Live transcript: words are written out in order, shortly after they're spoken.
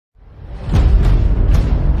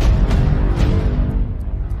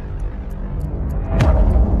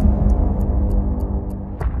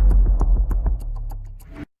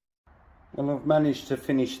managed to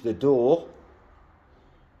finish the door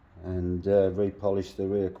and repolish the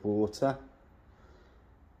rear quarter.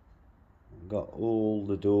 Got all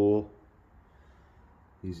the door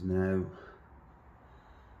is now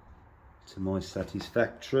to my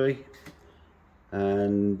satisfactory,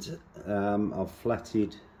 and I've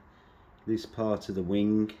flatted this part of the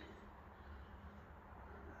wing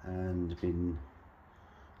and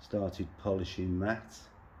started polishing that,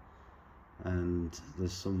 and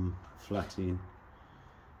there's some flatting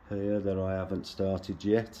here that I haven't started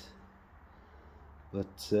yet, but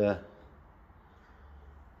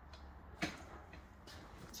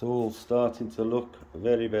it's all starting to look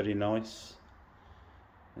very, very nice,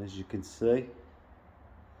 as you can see.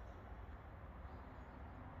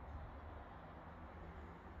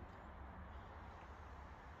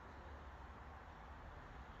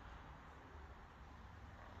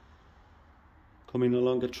 Coming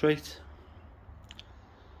along a treat,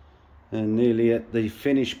 and nearly at the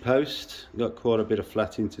finish post. Got quite a bit of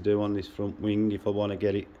flatting to do on this front wing if I want to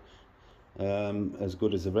get it as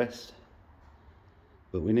good as the rest,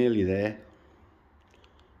 but we're nearly there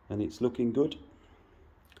and it's looking good.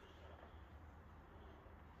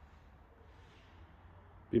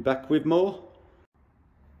 Be back with more.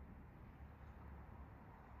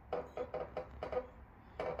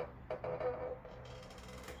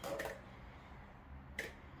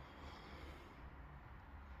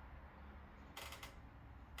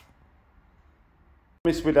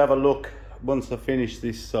 Promised we'd have a look once I finish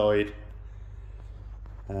this side,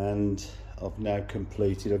 and I've now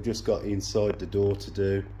completed. I've just got inside the door to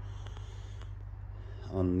do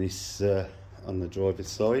on this on the driver's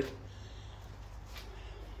side.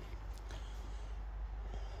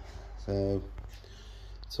 So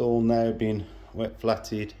it's all now been wet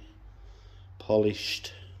flatted,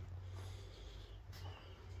 polished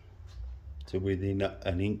to within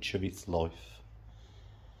an inch of its life.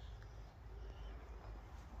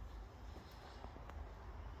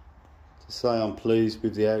 To say I'm pleased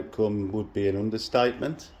with the outcome would be an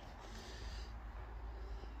understatement.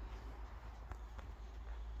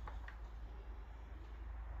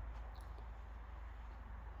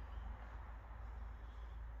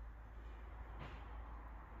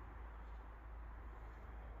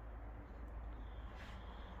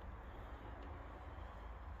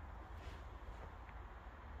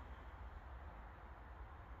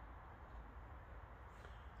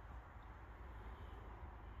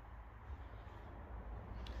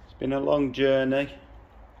 Been a long journey,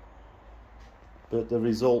 but the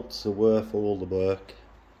results are worth all the work.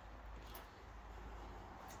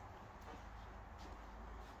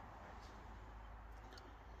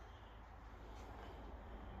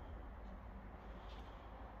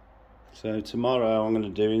 So tomorrow I'm going to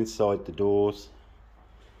do inside the doors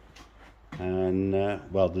and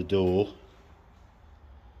well, the door,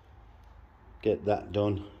 get that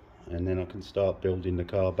done, and then I can start building the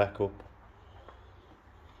car back up.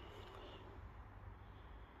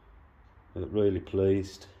 But really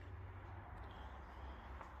pleased.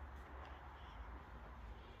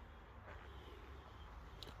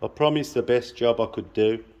 I promised the best job I could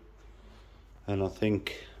do, and I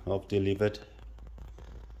think I've delivered.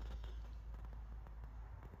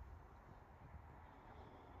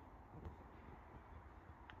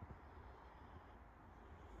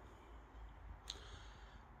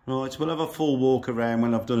 Right, we'll have a full walk around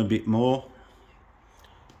when I've done a bit more,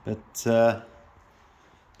 but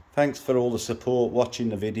thanks for all the support watching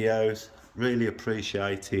the videos, really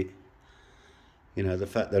appreciate it. You know, the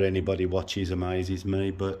fact that anybody watches amazes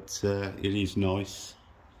me, but it is nice.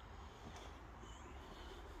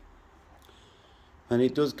 And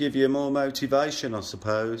it does give you more motivation, I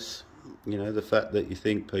suppose. You know, the fact that you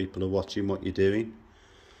think people are watching what you're doing.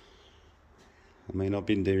 I mean, I've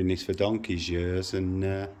been doing this for donkey's years,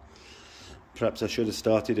 and perhaps I should have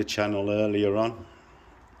started a channel earlier on,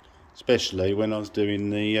 especially when I was doing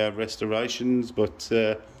the restorations, but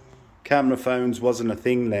camera phones wasn't a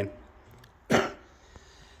thing then.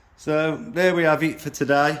 So there we have it for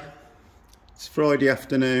today. It's Friday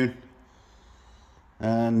afternoon,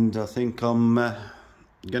 and I think I'm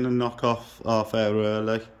gonna knock off half hour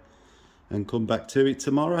early and come back to it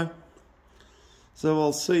tomorrow. So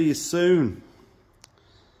I'll see you soon.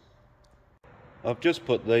 I've just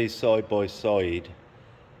put these side by side.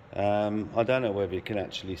 I don't know whether you can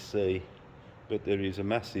actually see, but there is a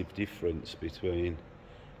massive difference between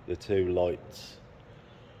the two lights.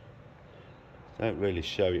 Don't really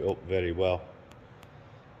show it up very well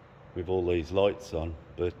with all these lights on,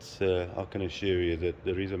 but I can assure you that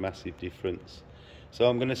there is a massive difference. So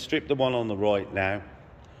I'm going to strip the one on the right now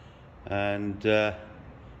and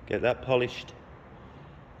get that polished.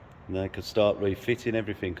 and they could start refitting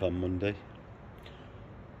everything on Monday.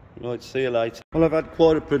 Right, see you later. Well, I've had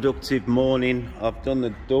quite a productive morning. I've done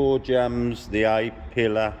the door jambs, the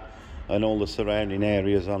A-pillar and all the surrounding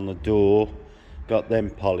areas on the door, got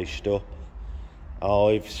them polished up.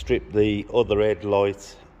 I've stripped the other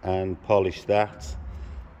headlight and polished that,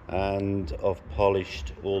 and I've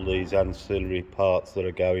polished all these ancillary parts that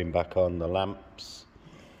are going back on the lamps.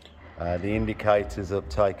 The indicators, I've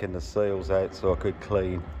taken the seals out so I could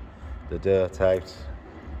clean the dirt out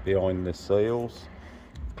behind the seals,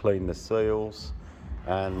 clean the seals,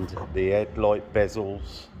 and the headlight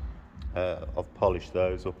bezels, I've polished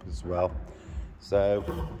those up as well. So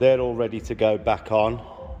they're all ready to go back on.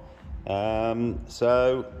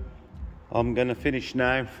 So I'm going to finish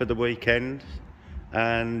now for the weekend,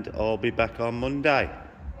 and I'll be back on Monday.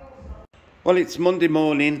 Well, it's Monday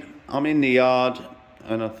morning, I'm in the yard,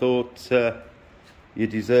 and I thought you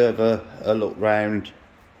deserve a look round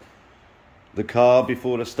the car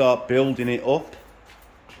before I start building it up.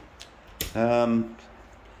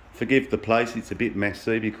 Forgive the place, it's a bit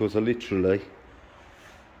messy because I literally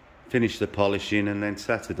finished the polishing, and then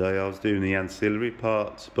Saturday I was doing the ancillary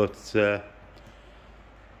parts, but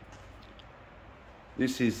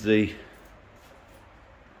this is the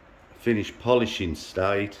finished polishing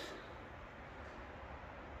state.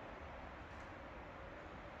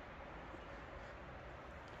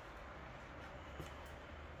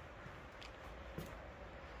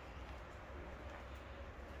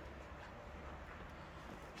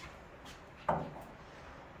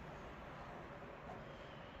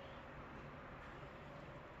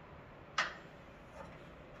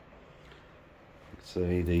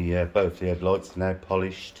 See, the both the headlights are now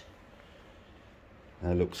polished.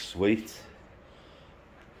 They look sweet.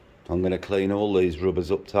 I'm going to clean all these rubbers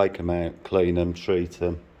up, take them out, clean them, treat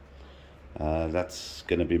them. That's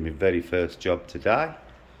going to be my very first job today.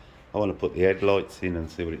 I want to put the headlights in and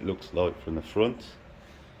see what it looks like from the front.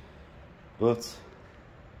 But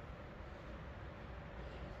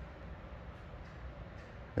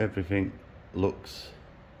everything looks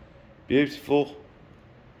beautiful.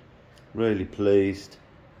 Really pleased.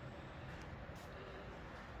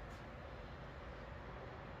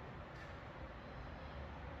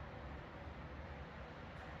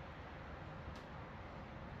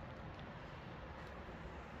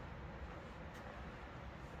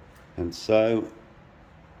 And so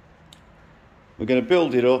we're going to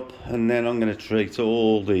build it up, and then I'm going to treat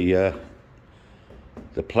all the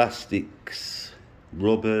plastics,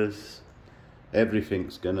 rubbers,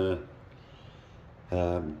 everything's going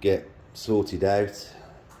to get sorted out.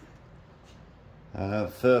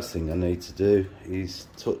 First thing I need to do is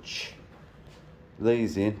touch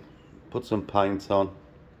these in, put some paint on.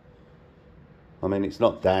 I mean, it's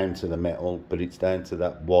not down to the metal, but it's down to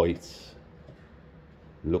that white.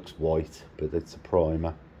 It looks white, but it's a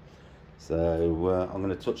primer. So I'm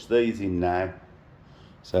going to touch these in now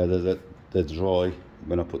so that they're dry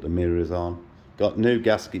when I put the mirrors on. Got new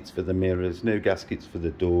gaskets for the mirrors, new gaskets for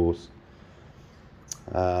the doors.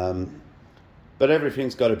 But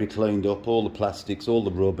everything's got to be cleaned up, all the plastics, all the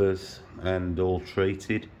rubbers, and all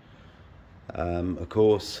treated. Of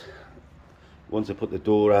course, once I put the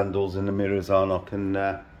door handles and the mirrors on, I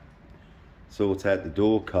can sort out the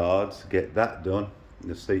door cards, get that done.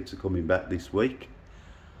 The seats are coming back this week.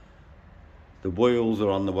 The wheels are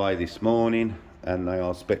on the way this morning, and they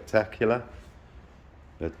are spectacular,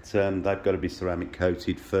 but they've got to be ceramic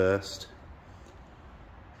coated first.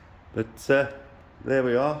 But there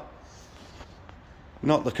we are.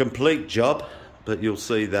 Not the complete job, but you'll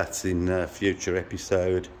see that in a future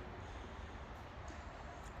episode.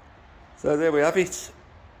 So there we have it.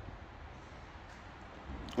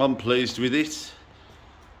 I'm pleased with it.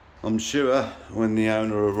 I'm sure when the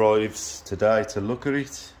owner arrives today to look at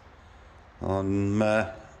it, I'm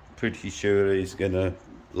pretty sure he's going to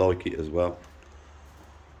like it as well.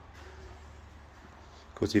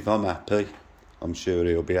 Because if I'm happy, I'm sure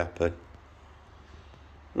he'll be happy.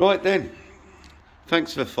 Right then,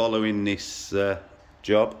 thanks for following this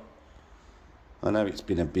job. I know it's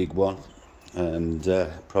been a big one, and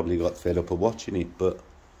probably got fed up of watching it, but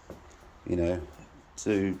you know,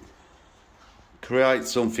 to create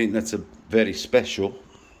something that's very special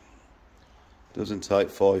doesn't take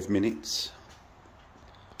 5 minutes.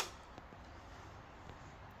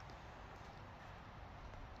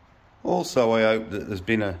 Also, I hope that there's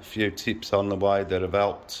been a few tips on the way that have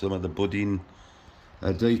helped some of the budding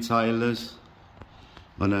detailers.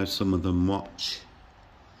 I know some of them watch.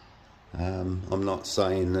 I'm not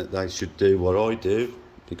saying that they should do what I do,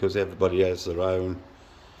 because everybody has their own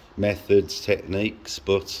methods, techniques,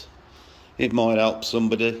 but it might help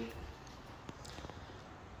somebody.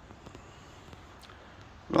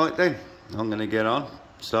 Right then, I'm going to get on,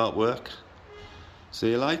 start work.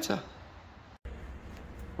 See you later.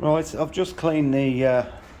 Right, I've just cleaned the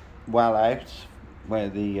well out where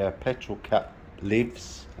the petrol cap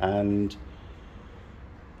lives and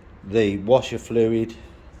the washer fluid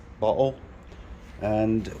bottle,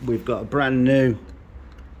 and we've got a brand new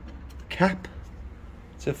cap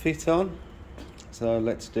to fit on, so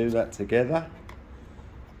let's do that together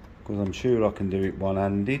because I'm sure I can do it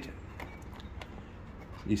one-handed,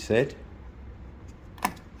 he said.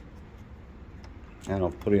 And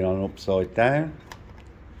I'll put it on upside down,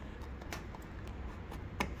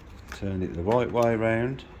 turn it the right way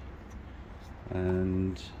around,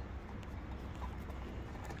 and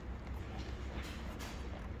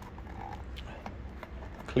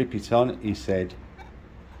clip it on, he said.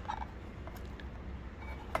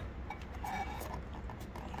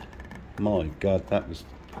 My God, that was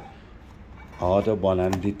harder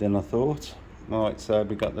one-handed than I thought. Right, so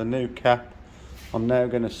we got the new cap. I'm now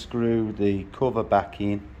going to screw the cover back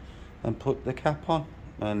in and put the cap on,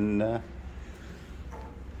 and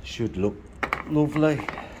should look lovely.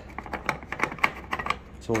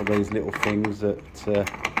 It's all these little things that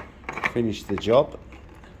finish the job.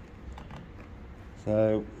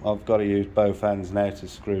 So I've got to use both hands now to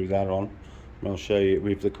screw that on, and I'll show you it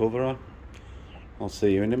with the cover on. I'll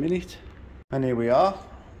see you in a minute. And here we are,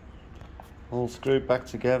 all screwed back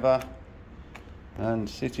together and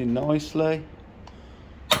sitting nicely,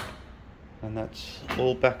 and that's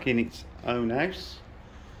all back in its own house.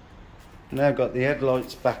 Now got the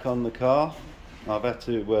headlights back on the car. I've had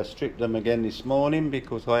to strip them again this morning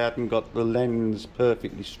because I hadn't got the lens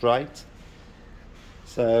perfectly straight,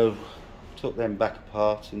 so took them back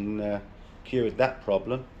apart and cured that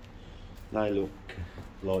problem. They look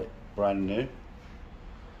like brand new.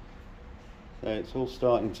 So it's all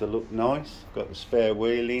starting to look nice. Got the spare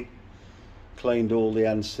wheel in, cleaned all the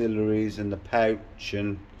ancillaries and the pouch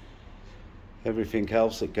and everything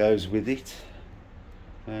else that goes with it,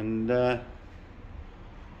 and we're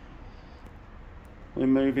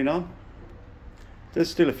moving on.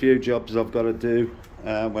 There's still a few jobs I've got to do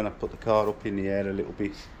when I put the car up in the air a little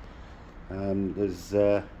bit. There's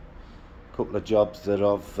a couple of jobs that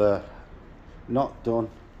I've not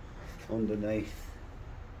done underneath.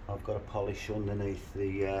 I've got to polish underneath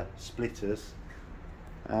the splitters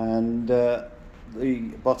and the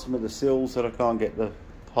bottom of the sills that I can't get the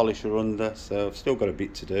polisher under, so I've still got a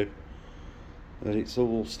bit to do, but it's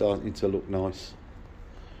all starting to look nice.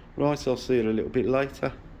 Right, I'll see you a little bit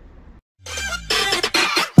later.